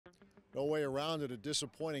No way around it. A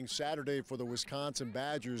disappointing Saturday for the Wisconsin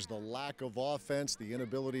Badgers. The lack of offense, the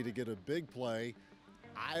inability to get a big play.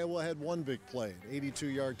 Iowa had one big play, an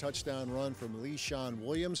 82-yard touchdown run from LeShawn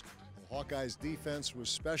Williams. The Hawkeyes' defense was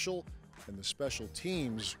special, and the special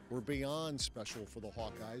teams were beyond special for the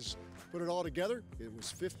Hawkeyes. Put it all together, it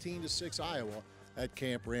was 15-6 Iowa at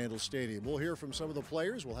Camp Randall Stadium. We'll hear from some of the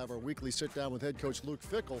players. We'll have our weekly sit-down with head coach Luke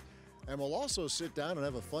Fickell. And we'll also sit down and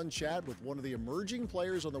have a fun chat with one of the emerging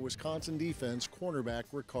players on the Wisconsin defense, cornerback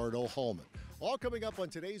Ricardo Hallman. All coming up on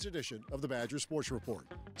today's edition of the Badger Sports Report.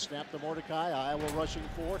 Snap to Mordecai, Iowa rushing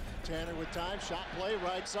 4. Tanner with time, shot play,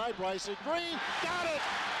 right side, Bryson Green, got it!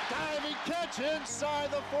 Diving catch inside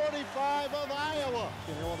the 45 of Iowa.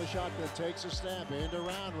 Hill on the shotgun, takes a snap, end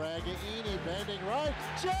around, Ragaini bending right,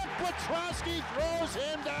 Jeff Petrosky throws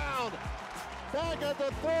him down. Back at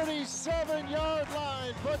the 37-yard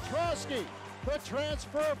line, Petrosky, the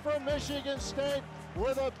transfer from Michigan State,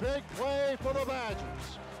 with a big play for the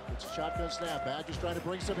Badgers. It's a shotgun snap. Badgers trying to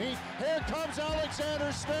bring some heat. Here comes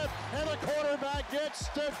Alexander Smith, and the quarterback gets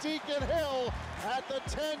to Deacon Hill at the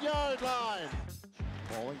 10-yard line.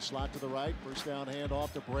 Bowling slot to the right, first down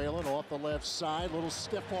handoff to Braylon off the left side, little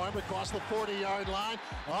stiff arm across the 40-yard line,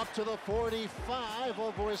 up to the 45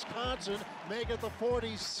 of Wisconsin, make it the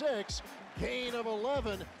 46. Gain of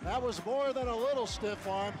 11. That was more than a little stiff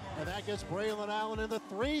arm, and that gets Braylon Allen in the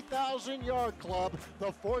 3,000-yard club,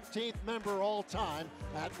 the 14th member all-time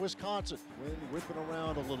at Wisconsin. Wind whipping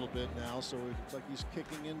around a little bit now, so it looks like he's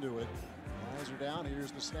kicking into it. Eyes are down.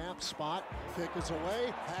 Here's the snap. Spot. Kick is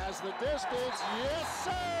away. Has the distance. Yes,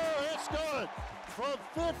 sir! It's good! From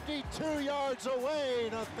 52 yards away,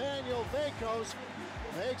 Nathaniel Vakos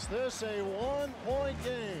makes this a one-point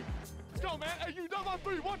game. Let's go, man. Hey, you know my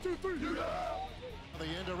 3. 1, 2, 3. Yeah. The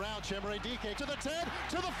end around, Chimere Dike to the 10,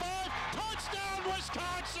 to the 5, touchdown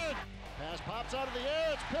Wisconsin! Pass pops out of the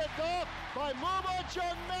air, it's picked off by Muma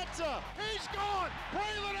Jameta. He's gone!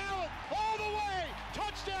 Braylon Allen all the way!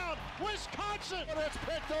 Touchdown, Wisconsin! And it's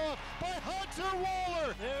picked off by Hunter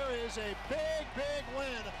Waller. There is a big, big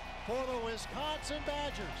win for the Wisconsin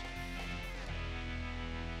Badgers.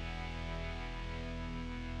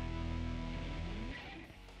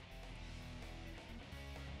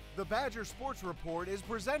 The Badger Sports Report is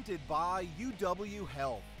presented by UW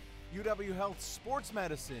Health. UW Health Sports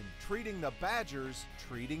Medicine, treating the Badgers,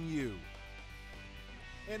 treating you.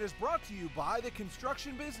 And is brought to you by the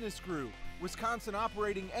Construction Business Group, Wisconsin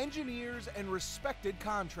operating engineers and respected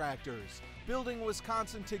contractors,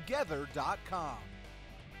 buildingwisconsintogether.com.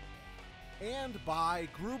 And by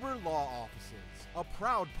Gruber Law Offices, a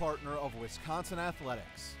proud partner of Wisconsin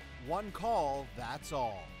Athletics. One call, that's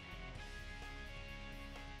all.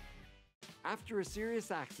 After a serious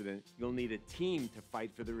accident, you'll need a team to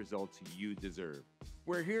fight for the results you deserve.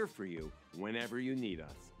 We're here for you whenever you need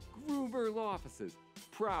us. Gruber Law Offices,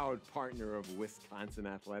 proud partner of Wisconsin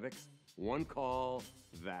Athletics. One call,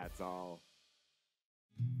 that's all.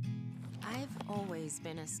 I've always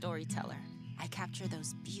been a storyteller. I capture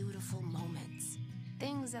those beautiful moments,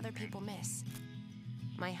 things other people miss.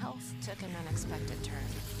 My health took an unexpected turn,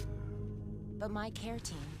 but my care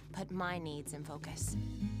team put my needs in focus,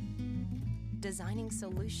 designing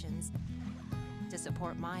solutions to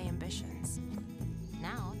support my ambitions.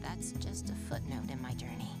 Now that's just a footnote in my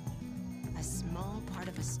journey, a small part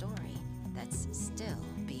of a story that's still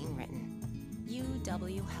being written.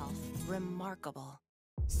 UW Health, remarkable.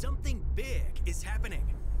 Something big is happening.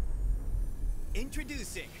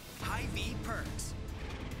 Introducing Hy-Vee Perks.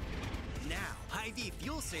 Now, Hy-Vee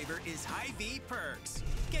Fuel Saver is Hy-Vee Perks.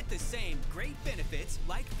 Get the same great benefits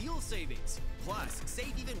like fuel savings. Plus,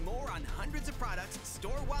 save even more on hundreds of products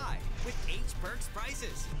store-wide with H Perks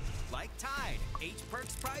prices. Like Tide, H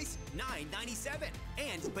Perks price $9.97.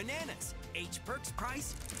 And bananas, H Perks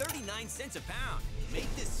price 39 cents a pound. Make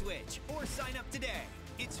the switch or sign up today.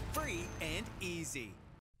 It's free and easy.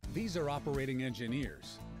 These are operating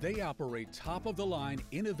engineers. They operate top-of-the-line,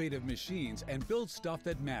 innovative machines and build stuff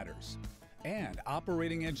that matters. And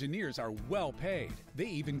operating engineers are well paid. They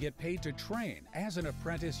even get paid to train. As an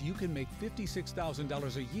apprentice, you can make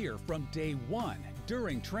 $56,000 a year from day one.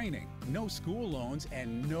 During training, no school loans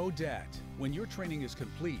and no debt. When your training is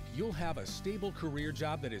complete, you'll have a stable career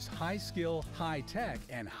job that is high skill, high tech,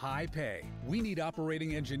 and high pay. We need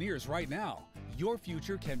operating engineers right now. Your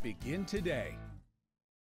future can begin today.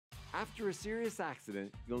 After a serious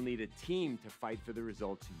accident, you'll need a team to fight for the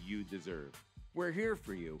results you deserve. We're here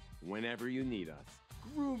for you whenever you need us.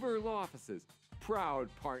 Gruber Law Offices, proud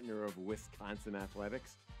partner of Wisconsin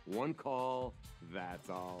Athletics. One call, that's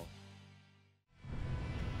all.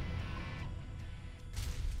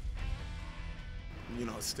 You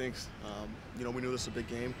know, it stinks. We knew this was a big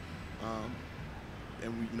game.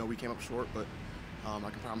 And we came up short, but I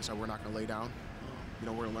can promise that we're not going to lay down.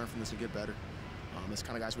 We're going to learn from this and get better. It's the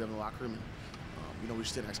kind of guys we have in the locker room, and we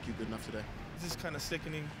just didn't execute good enough today. It's just kind of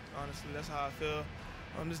sickening, honestly. That's how I feel.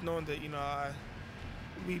 Just knowing that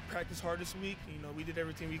we practiced hard this week. We did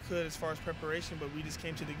everything we could as far as preparation, but we just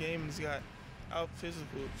came to the game and just got out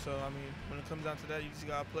physical. So when it comes down to that, you just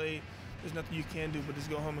got to play. There's nothing you can do but just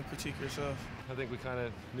go home and critique yourself. I think we kind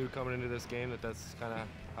of knew coming into this game that that's kind of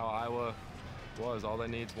how Iowa was. All they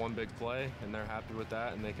need is one big play, and they're happy with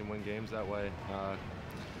that, and they can win games that way.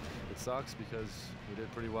 It sucks because we did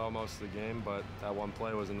pretty well most of the game, but that one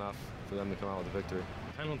play was enough for them to come out with a victory.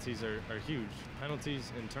 Penalties are huge.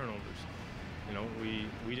 Penalties and turnovers.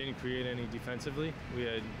 We didn't create any defensively. We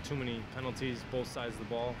had too many penalties, both sides of the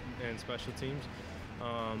ball and special teams.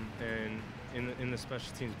 And in the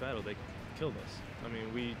special teams battle, they killed us.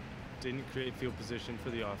 We didn't create field position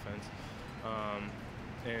for the offense,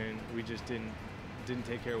 and we just didn't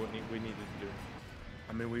take care of what we needed to do.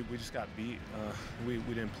 We just got beat. We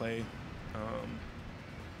didn't play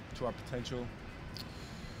to our potential.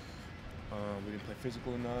 We didn't play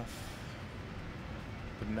physical enough.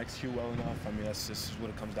 We didn't execute well enough. That's just what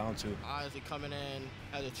it comes down to. Honestly, coming in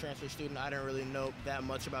as a transfer student, I didn't really know that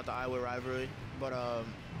much about the Iowa rivalry, but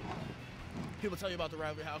people tell you about the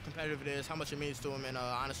rivalry, how competitive it is, how much it means to them, and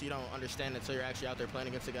honestly, you don't understand it until you're actually out there playing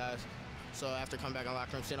against the guys. So after coming back in the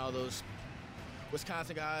locker room, seeing all those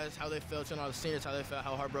Wisconsin guys, how they felt, seeing all the seniors, how they felt,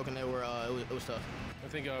 how heartbroken they were, it was tough. I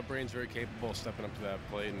think Brain's very capable of stepping up to that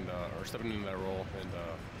plate and or stepping into that role and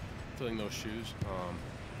filling those shoes.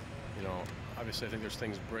 Obviously, I think there's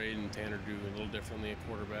things Braid and Tanner do a little differently at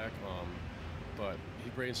quarterback, but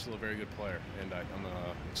Brain's still a very good player, and I'm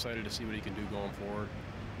excited to see what he can do going forward.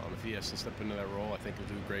 If he has to step into that role, I think he'll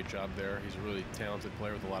do a great job there. He's a really talented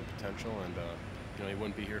player with a lot of potential, and he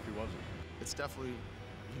wouldn't be here if he wasn't. It's definitely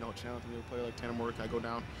a challenge when you have a player like Tanner Mordecai go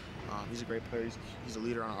down. He's a great player. He's a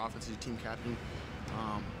leader on our offense. He's a team captain.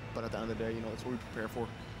 But at the end of the day, that's what we prepare for.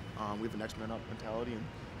 We have a next man up mentality, and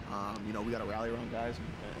we got to rally around guys.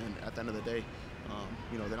 And at the end of the day,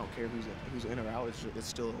 they don't care who's in or out. It's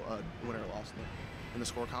still a winner or loss in the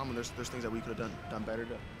score column. And there's things that we could have done better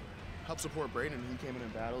to help support Braden. He came in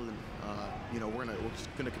and battled, and we're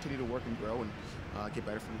gonna continue to work and grow and get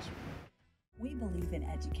better from this. We believe in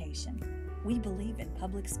education. We believe in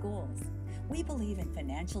public schools. We believe in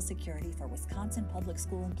financial security for Wisconsin public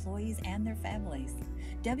school employees and their families.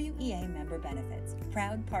 WEA Member Benefits,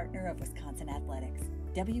 proud partner of Wisconsin Athletics.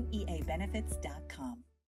 WEAbenefits.com.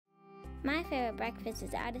 My favorite breakfast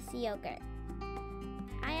is Odyssey yogurt.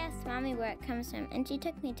 I asked Mommy where it comes from, and she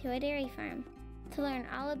took me to a dairy farm to learn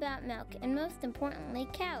all about milk and, most importantly,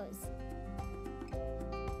 cows.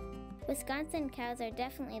 Wisconsin cows are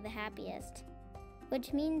definitely the happiest,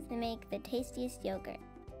 which means they make the tastiest yogurt.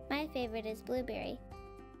 My favorite is blueberry.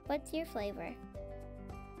 What's your flavor?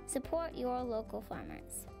 Support your local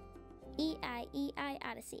farmers. EIEI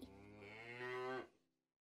Odyssey.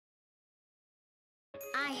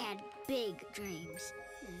 I had big dreams.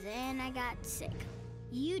 Then I got sick.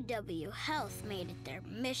 UW Health made it their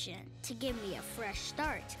mission to give me a fresh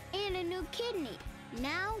start and a new kidney.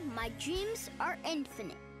 Now my dreams are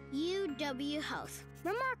infinite. UW Health.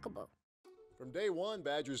 Remarkable. From day one,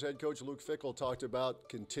 Badgers head coach Luke Fickell talked about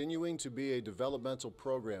continuing to be a developmental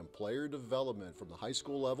program, player development from the high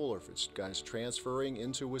school level, or if it's guys transferring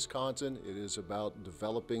into Wisconsin, it is about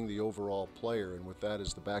developing the overall player. And with that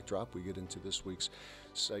as the backdrop, we get into this week's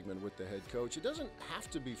segment with the head coach. It doesn't have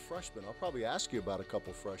to be freshmen. I'll probably ask you about a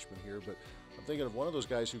couple freshmen here, but I'm thinking of one of those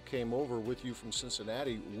guys who came over with you from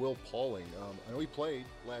Cincinnati, Will Pauling. I know he played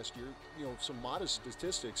last year, some modest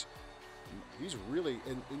statistics. He's really,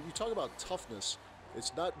 and you talk about toughness,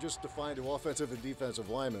 it's not just defined to offensive and defensive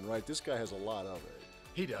linemen, right? This guy has a lot of it.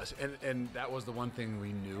 He does, and that was the one thing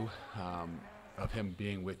we knew of him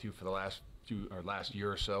being with you for the last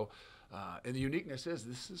year or so. And the uniqueness is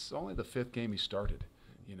this is only the 5th game he started,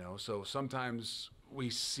 so sometimes we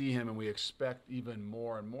see him and we expect even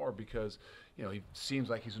more and more because, he seems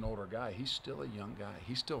like he's an older guy. He's still a young guy.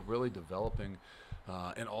 He's still really developing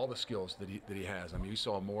and all the skills that he has. I mean, you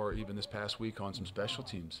saw more even this past week on some special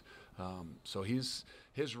teams. So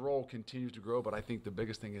his role continues to grow, but I think the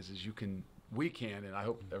biggest thing is we can, and I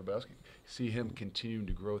hope everybody else can see him continuing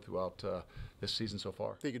to grow throughout this season so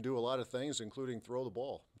far. He can do a lot of things, including throw the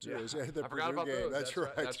ball. Yeah, I forgot about those. That's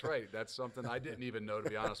right. That's right. That's something I didn't even know, to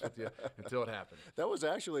be honest with you, until it happened. That was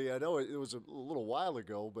actually, I know it was a little while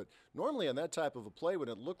ago, but normally on that type of a play, when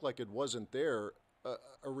it looked like it wasn't there,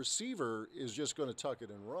 a receiver is just going to tuck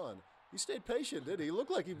it and run. He stayed patient, didn't he? He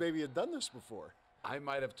looked like he maybe had done this before. I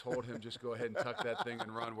might have told him just go ahead and tuck that thing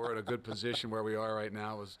and run. We're in a good position where we are right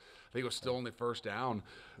now. I think it was still only first down.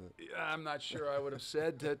 I'm not sure I would have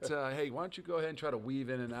said that, hey, why don't you go ahead and try to weave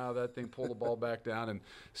in and out of that thing, pull the ball back down, and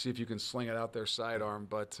see if you can sling it out there sidearm.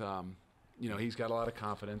 But, he's got a lot of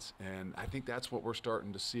confidence, and I think that's what we're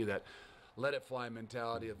starting to see, that let-it-fly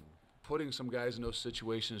mentality of putting some guys in those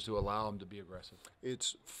situations to allow them to be aggressive.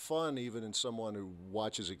 It's fun, even in someone who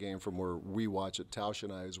watches a game from where we watch it, Tausch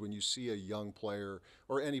and I, is when you see a young player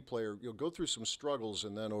or any player, go through some struggles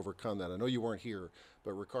and then overcome that. I know you weren't here,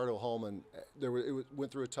 but Ricardo Hallman, it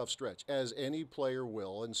went through a tough stretch, as any player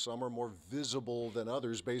will, and some are more visible than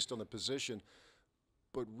others based on the position.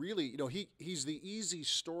 But really, he's the easy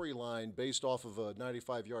storyline based off of a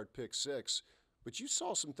 95-yard pick six. But you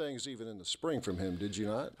saw some things even in the spring from him, did you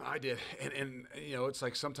not? I did. And it's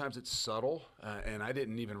like sometimes it's subtle, and I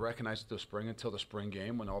didn't even recognize it the spring until the spring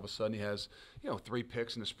game, when all of a sudden he has, 3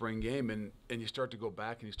 picks in the spring game, and you start to go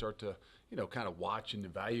back and you start to, kind of watch and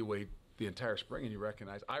evaluate the entire spring, and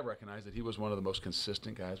I recognize that he was one of the most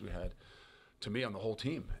consistent guys we had, to me, on the whole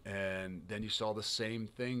team. And then you saw the same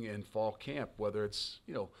thing in fall camp, whether it's,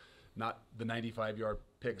 not the 95-yard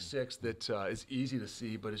pick six that is easy to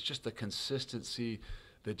see, but it's just the consistency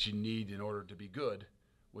that you need in order to be good,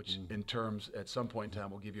 which in terms at some point in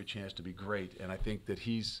time will give you a chance to be great. And I think that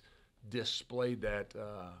he's displayed that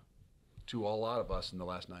to a lot of us in the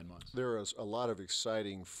last 9 months. There is a lot of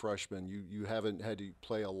exciting freshmen. You haven't had to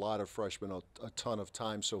play a lot of freshmen a ton of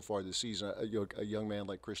time so far this season. A young man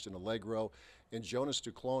like Christian Allegro and Jonas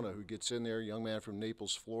Duclona, who gets in there, young man from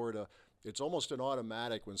Naples, Florida. It's almost an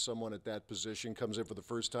automatic when someone at that position comes in for the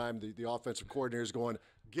first time. The offensive coordinator is going,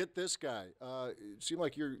 get this guy. It seemed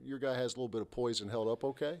like your guy has a little bit of poise and held up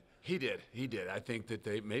okay? He did. I think that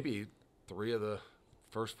they maybe 3 of the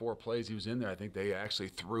first 4 plays he was in there, I think they actually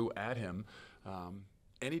threw at him.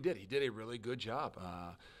 And he did. He did a really good job.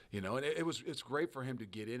 And it's great for him to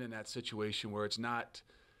get in that situation where it's not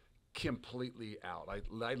completely out.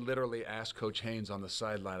 I literally asked Coach Haynes on the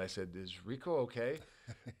sideline, I said, is Rico okay?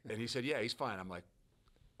 And he said, yeah, he's fine. I'm like,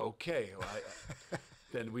 okay. Well,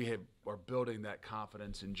 then we are building that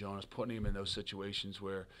confidence in Jonas, putting him in those situations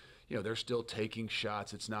where, they're still taking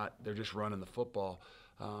shots. It's not, they're just running the football.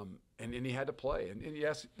 And he had to play. And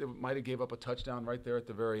yes, they might have gave up a touchdown right there at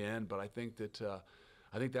the very end, but I think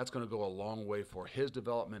that's going to go a long way for his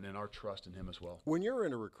development and our trust in him as well. When you're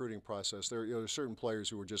in a recruiting process, there are certain players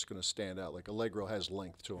who are just going to stand out. Like Allegro has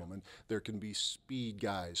length to him, and there can be speed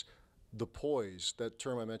guys. The poise, that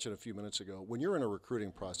term I mentioned a few minutes ago, when you're in a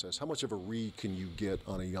recruiting process, how much of a read can you get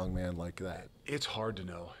on a young man like that? It's hard to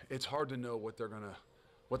know. It's hard to know what they're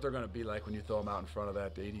gonna be like when you throw them out in front of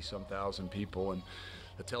that 80-some thousand people and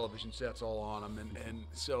the television set's all on them. And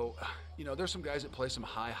so, there's some guys that play some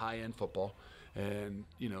high-end football, and,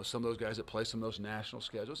 some of those guys that play some of those national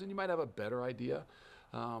schedules, and you might have a better idea.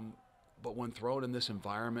 But when thrown in this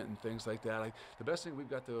environment and things like that, the best thing we've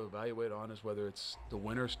got to evaluate on is whether it's the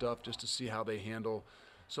winter stuff, just to see how they handle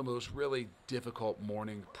some of those really difficult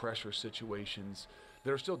morning pressure situations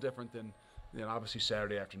that are still different than obviously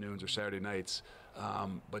Saturday afternoons or Saturday nights.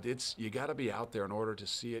 But you got to be out there in order to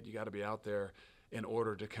see it. You got to be out there in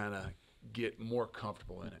order to kind of get more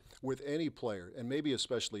comfortable in it. With any player, and maybe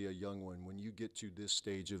especially a young one, when you get to this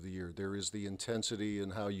stage of the year, there is the intensity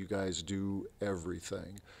in how you guys do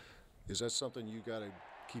everything. Is that something you got to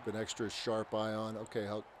keep an extra sharp eye on? Okay,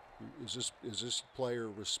 how is this player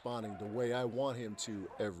responding the way I want him to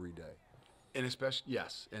every day? And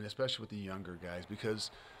especially with the younger guys,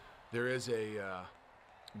 because there is a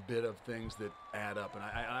bit of things that add up. And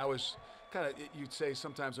I always kind of, you'd say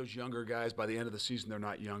sometimes those younger guys, by the end of the season, they're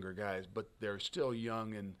not younger guys, but they're still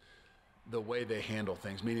young in the way they handle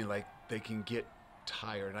things, meaning like they can get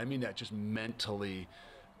tired. I mean that just mentally,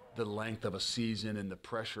 the length of a season and the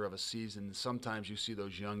pressure of a season. Sometimes you see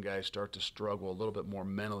those young guys start to struggle a little bit more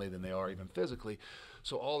mentally than they are even physically.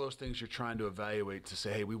 So all those things you're trying to evaluate to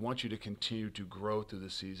say, hey, we want you to continue to grow through the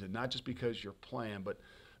season, not just because you're playing, but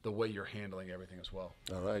the way you're handling everything as well.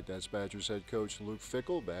 All right, that's Badgers head coach Luke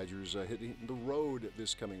Fickell. Badgers hitting the road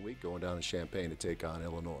this coming week, going down to Champaign to take on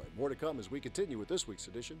Illinois. More to come as we continue with this week's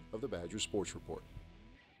edition of the Badgers Sports Report.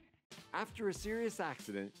 After a serious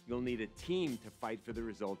accident, you'll need a team to fight for the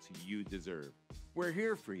results you deserve. We're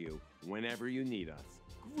here for you whenever you need us.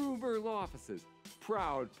 Gruber Law Offices,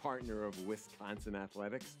 proud partner of Wisconsin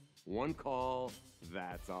Athletics. One call,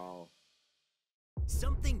 that's all.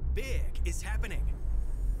 Something big is happening.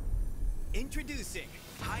 Introducing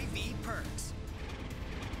Hy-Vee Perks.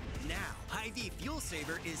 Now, Hy-Vee Fuel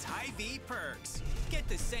Saver is Hy-Vee Perks. Get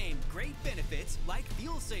the same great benefits like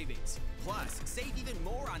fuel savings. Plus, save even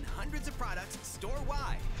more on hundreds of products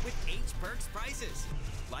store-wide with H Perks prices.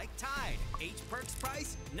 Like Tide, H Perks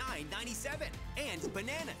price $9.97. And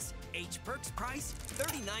bananas, H Perks price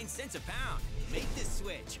 39 cents a pound. Make the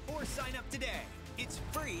switch or sign up today. It's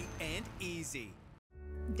free and easy.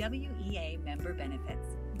 WEA Member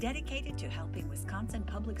Benefits, dedicated to helping Wisconsin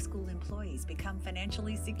public school employees become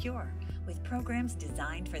financially secure with programs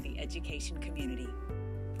designed for the education community.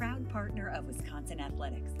 Proud partner of Wisconsin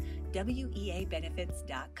Athletics,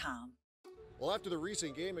 WEAbenefits.com. Well, after the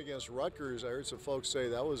recent game against Rutgers, I heard some folks say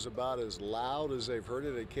that was about as loud as they've heard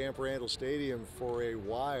it at Camp Randall Stadium for a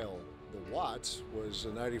while. The Watts was a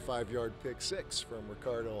 95-yard pick six from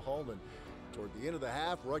Ricardo Holman. Toward the end of the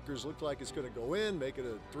half, Rutgers looked like it's going to go in, make it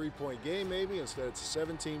a 3-point game maybe. Instead, it's a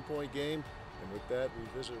 17-point game. And with that, we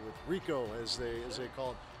visit with Rico, as they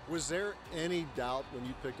call it. Was there any doubt when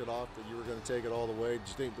you picked it off that you were going to take it all the way? Did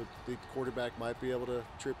you think the quarterback might be able to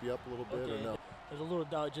trip you up a little bit or no? There's a little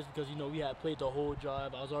doubt just because, we had played the whole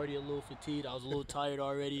drive. I was already a little fatigued. I was a little tired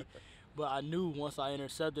already. But I knew once I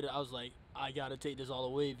intercepted it, I was like, I got to take this all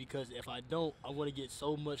the way, because if I don't, I'm going to get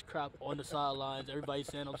so much crap on the sidelines. Everybody's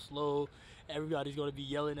saying I'm slow. Everybody's going to be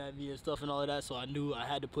yelling at me and stuff and all of that. So I knew I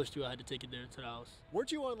had to push through. I had to take it there to the house.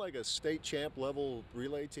 Weren't you on like a state champ level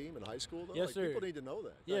relay team in high school though? Yes, sir. People need to know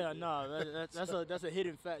that. Yeah, no, that's a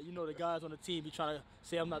hidden fact. The guys on the team be trying to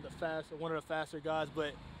say I'm not one of the faster guys,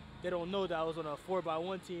 but they don't know that I was on a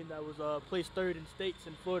 4x1 team that was placed third in states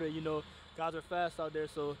in Florida. Guys are fast out there.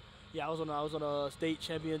 So yeah, I was on a state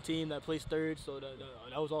champion team that placed third. So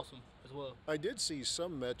that was awesome as well. I did see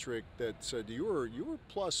some metric that said you were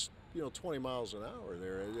plus 20 miles an hour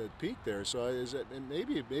there at peak there. So is it, and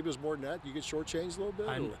maybe it was more than that? You get shortchanged a little bit?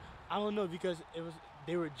 I don't know, because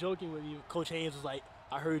they were joking with me. Coach Haynes was like,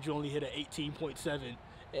 I heard you only hit an 18.7.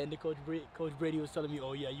 And the Coach Brady was telling me,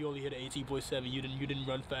 oh yeah, you only hit an 18.7. You didn't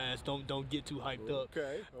run fast. Don't get too hyped up.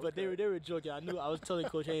 Okay. But they were joking. I was telling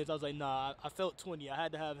Coach Haynes, I was like, nah, I felt 20. I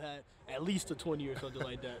had to have had at least a 20 or something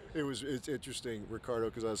like that. It's interesting, Ricardo,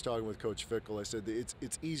 because I was talking with Coach Fickle. I said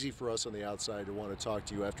it's easy for us on the outside to want to talk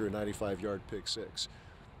to you after a 95-yard pick six.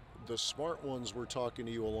 The smart ones were talking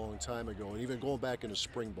to you a long time ago, and even going back into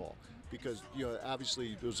spring ball, because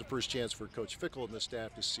obviously it was the first chance for Coach Fickle and the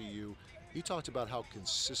staff to see you. He talked about how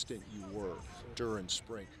consistent you were during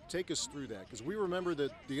spring. Take us through that, because we remember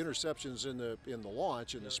that the interceptions in the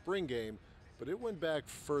launch in the spring game, but it went back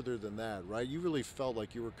further than that, right? You really felt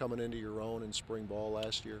like you were coming into your own in spring ball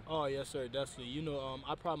last year. Oh yes, sir, definitely.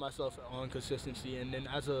 I pride myself on consistency, and then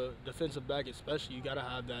as a defensive back, especially, you gotta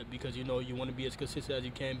have that, because you want to be as consistent as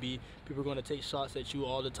you can be. People are going to take shots at you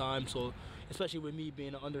all the time, so especially with me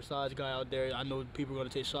being an undersized guy out there, I know people are going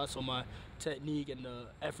to take shots. So my technique and the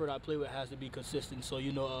effort I play with has to be consistent. So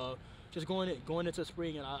just going into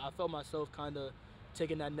spring, and I felt myself kind of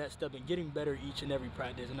taking that next step and getting better each and every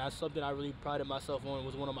practice, and that's something I really prided myself on.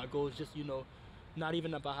 Was one of my goals. Just not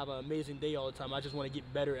even if I have an amazing day all the time, I just want to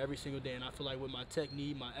get better every single day. And I feel like with my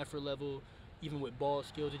technique, my effort level, even with ball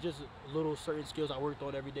skills, it's just little certain skills I worked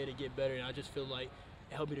on every day to get better. And I just feel like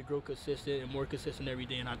it helped me to grow consistent and more consistent every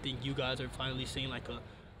day. And I think you guys are finally seeing like a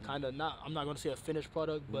kind of I'm not going to say a finished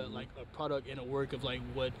product, but like a product and a work of like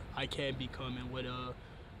what I can become, and what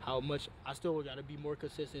how much I still got to be more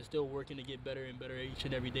consistent, still working to get better and better each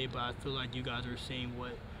and every day. But I feel like you guys are seeing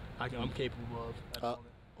what I'm capable of at the moment.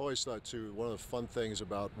 Always thought too, one of the fun things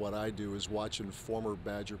about what I do is watching former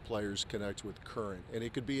Badger players connect with current, and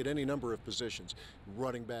it could be at any number of positions.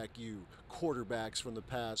 Running back, quarterbacks from the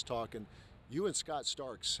past talking. You and Scott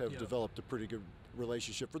Starks have developed a pretty good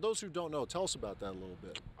relationship. For those who don't know, tell us about that a little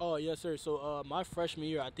bit. Oh yes, sir. So my freshman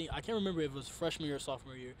year, I can't remember if it was freshman year or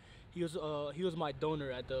sophomore year. He was my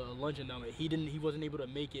donor at the luncheon donut. He wasn't able to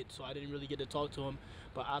make it, so I didn't really get to talk to him.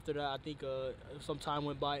 But after that, I think some time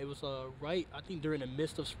went by. It was I think during the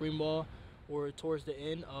midst of spring ball or towards the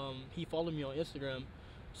end. He followed me on Instagram,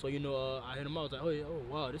 so I hit him up. I was like,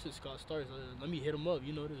 oh wow, this is Scott Starks. Let me hit him up.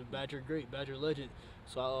 This is Badger great, Badger legend.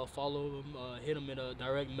 So I followed him, hit him in a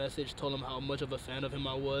direct message, told him how much of a fan of him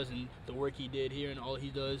I was and the work he did here and all he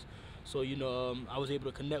does. So I was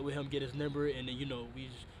able to connect with him, get his number, and then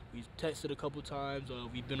we've texted a couple times.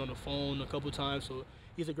 We've been on the phone a couple times. So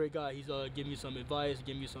he's a great guy. He's giving me some advice,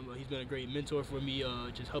 he's been a great mentor for me,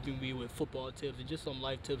 just helping me with football tips and just some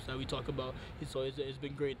life tips that we talk about. So it's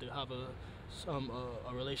been great to have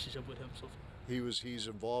a relationship with him so far. He's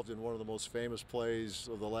involved in one of the most famous plays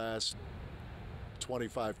of the last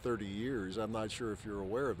 25, 30 years. I'm not sure if you're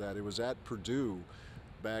aware of that. It was at Purdue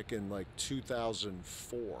back in like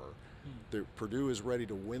 2004. Purdue is ready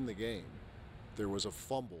to win the game. there was a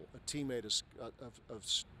fumble. A teammate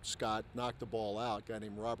of Scott knocked the ball out, a guy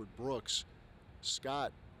named Robert Brooks.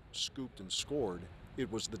 Scott scooped and scored.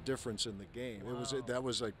 It was the difference in the game. Wow. That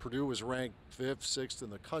was like Purdue was ranked 5th, 6th in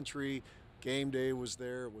the country. Game day was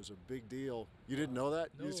there. It was a big deal. You didn't know that?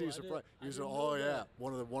 No, you see, I surprised. didn't Oh know yeah, that.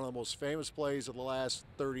 one of the most famous plays of the last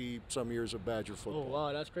 30-some years of Badger football. Oh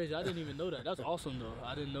wow, that's crazy. I didn't even know that. That's awesome though.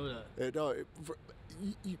 I didn't know that.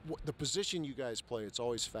 The position you guys play, it's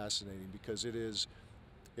always fascinating because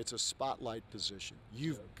it's a spotlight position.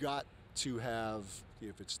 You've got to have,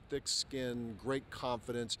 if it's thick skin, great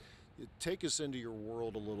confidence. Take us into your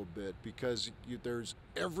world a little bit because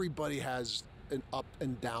everybody has an up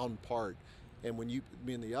and down part. And when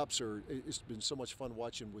the ups it's been so much fun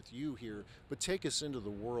watching with you here, but take us into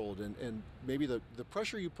the world and maybe the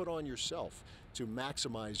pressure you put on yourself to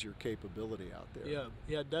maximize your capability out there.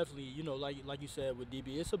 Yeah, definitely. You know, like you said with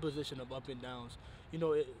DB, it's a position of up and downs. You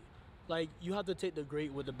know, you have to take the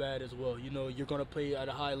great with the bad as well. You know, you're going to play at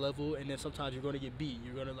a high level, and then sometimes you're going to get beat.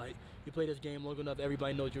 You're going to, you play this game long enough,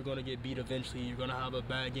 everybody knows you're going to get beat eventually. You're going to have a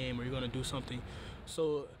bad game or you're going to do something.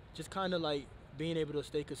 So just kind of being able to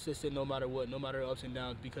stay consistent no matter what, no matter ups and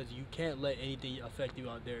downs, because you can't let anything affect you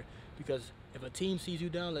out there. Because if a team sees you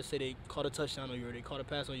down, let's say they caught a touchdown on you or they caught a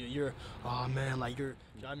pass on you, you're you're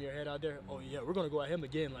driving your head out there. Oh yeah, we're going to go at him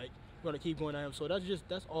again. We're going to keep going at him. So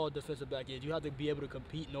that's all defensive back is. You have to be able to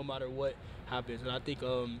compete no matter what happens. And I think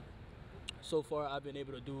so far I've been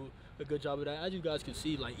able to do a good job of that. As you guys can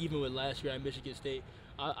see, even with last year at Michigan State,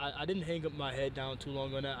 I didn't hang up my head down too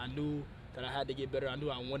long on that. I knew that I had to get better. I knew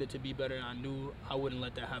I wanted to be better, and I knew I wouldn't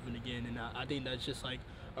let that happen again. And I think that's just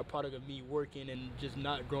a product of me working and just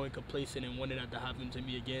not growing complacent and wanting that to happen to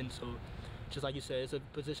me again. So just like you said, it's a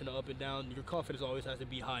position of up and down. Your confidence always has to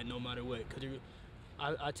be high no matter what, because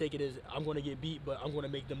I take it as I'm going to get beat, but I'm going to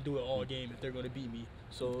make them do it all game if they're going to beat me.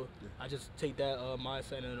 So I just take that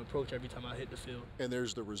mindset and approach every time I hit the field. And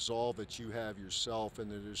there's the resolve that you have yourself,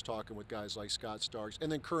 and then there's talking with guys like Scott Starks,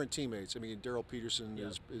 and then current teammates. I mean, Daryl Peterson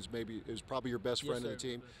is probably your best friend of the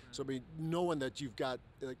team. So I mean, knowing that you've got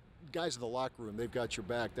guys in the locker room, they've got your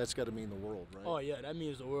back. That's got to mean the world, right? Oh yeah, that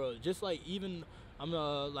means the world. Just even. I'm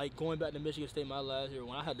going back to Michigan State my last year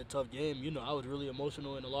when I had the tough game. You know, I was really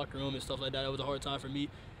emotional in the locker room and stuff like that. It was a hard time for me.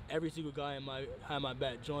 Every single guy had my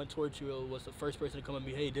back. John Torchio was the first person to come at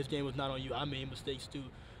me. Hey, this game was not on you. I made mistakes too.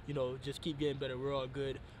 You know, just keep getting better. We're all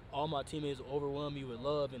good. All my teammates overwhelm me with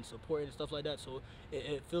love and support and stuff like that. So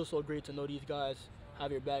it feels so great to know these guys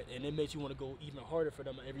have your back, and it makes you want to go even harder for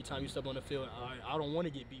them every time you step on the field. I don't want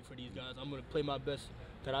to get beat for these guys. I'm going to play my best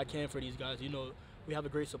that I can for these guys. You know, we have a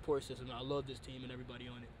great support system. I love this team and everybody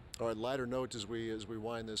on it. All right, lighter notes as we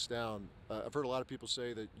wind this down. I've heard a lot of people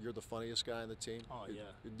say that you're the funniest guy on the team. Oh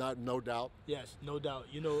yeah, no doubt. Yes, no doubt.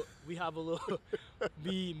 You know, we have a little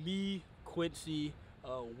me, Quincy,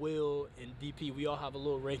 Will, and DP. We all have a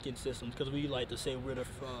little ranking system because we like to say we're the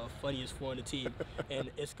funniest four on the team,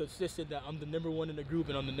 and it's consistent that I'm the #1 in the group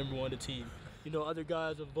and I'm the #1 on the team. You know, other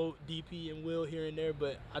guys will vote DP and Will here and there,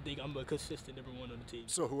 but I think I'm a consistent #1 on the team.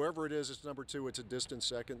 So whoever it is, it's #2. It's a distant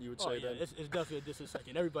second, you would say then? It's definitely a distant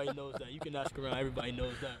second. Everybody knows that. You can ask around. Everybody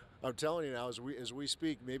knows that. I'm telling you now, as we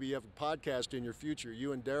speak, maybe you have a podcast in your future.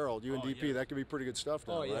 You and Daryl, you and DP, yeah. that could be pretty good stuff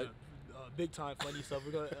now, right? Big time funny stuff.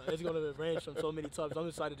 It's going to range from so many times. I'm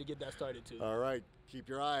excited to get that started too. All right. Keep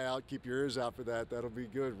your eye out. Keep your ears out for that. That'll be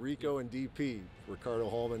good. Rico and DP, Ricardo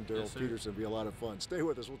Hallman, Daryl Peterson. Be a lot of fun. Stay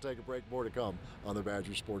with us. We'll take a break. More to come on the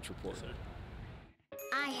Badger Sports Report.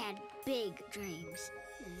 I had big dreams.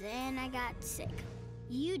 Then I got sick.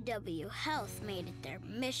 UW Health made it their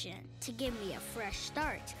mission to give me a fresh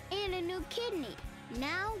start and a new kidney.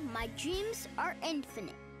 Now my dreams are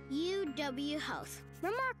infinite. UW Health.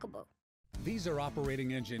 Remarkable. These are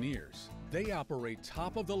operating engineers. They operate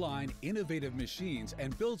top-of-the-line innovative machines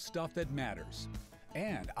and build stuff that matters.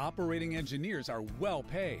 And operating engineers are well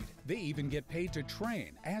paid. They even get paid to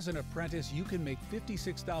train. As an apprentice, you can make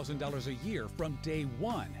 $56,000 a year from day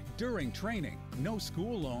one during training. No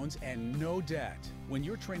school loans and no debt. When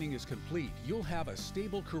your training is complete, you'll have a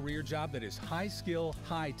stable career job that is high skill,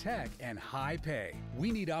 high tech, and high pay.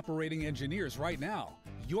 We need operating engineers right now.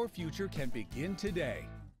 Your future can begin today.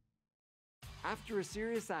 After a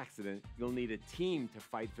serious accident, you'll need a team to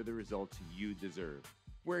fight for the results you deserve.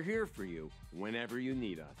 We're here for you whenever you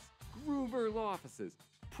need us. Gruber Law Offices,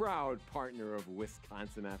 proud partner of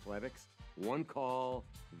Wisconsin Athletics. One call,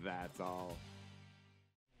 that's all.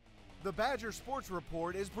 The Badger Sports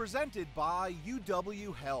Report is presented by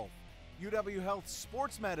UW Health. UW Health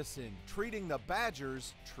Sports Medicine, treating the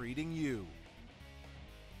Badgers, treating you.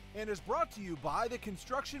 And is brought to you by the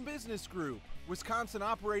Construction Business Group. Wisconsin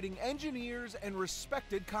operating engineers and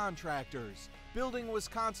respected contractors.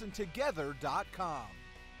 BuildingWisconsinTogether.com.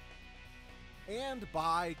 And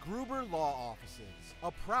by Gruber Law Offices,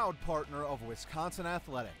 a proud partner of Wisconsin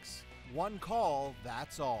Athletics. One call,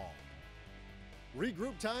 that's all.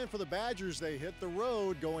 Regroup time for the Badgers. They hit the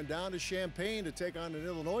road going down to Champaign to take on an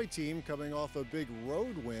Illinois team coming off a big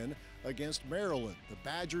road win against Maryland. The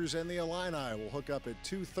Badgers and the Illini will hook up at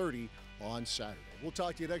 2:30 on Saturday. We'll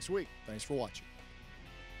talk to you next week. Thanks for watching.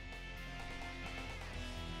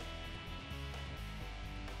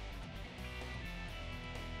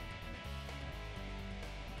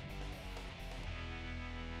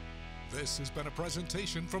 This has been a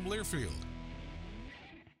presentation from Learfield.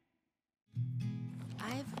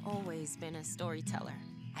 I've always been a storyteller.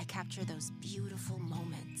 I capture those beautiful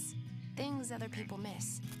moments, things other people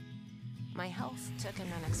miss. My health took an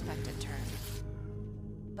unexpected turn,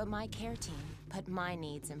 but my care team put my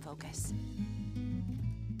needs in focus,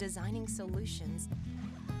 designing solutions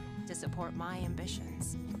to support my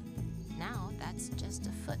ambitions. Now that's just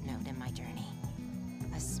a footnote in my journey,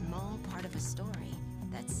 a small part of a story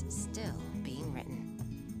that's still being written.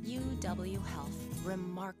 UW Health,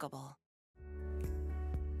 remarkable.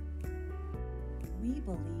 We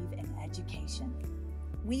believe in education.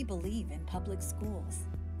 We believe in public schools.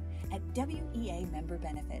 At WEA Member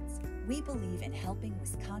Benefits, we believe in helping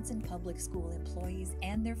Wisconsin public school employees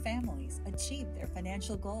and their families achieve their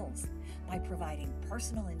financial goals by providing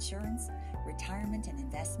personal insurance, retirement and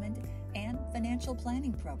investment, and financial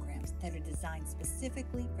planning programs that are designed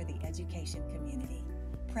specifically for the education community.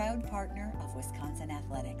 Proud partner of Wisconsin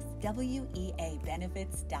Athletics,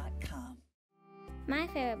 WEABenefits.com. My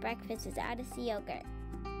favorite breakfast is Odyssey yogurt.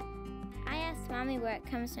 I asked Mommy where it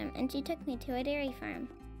comes from, and she took me to a dairy farm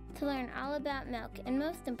to learn all about milk and,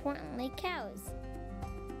 most importantly, cows.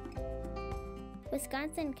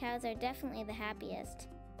 Wisconsin cows are definitely the happiest,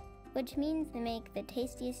 which means they make the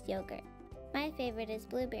tastiest yogurt. My favorite is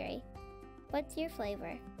blueberry. What's your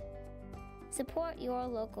flavor? Support your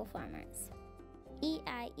local farmers.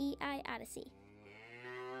 EIEI Odyssey.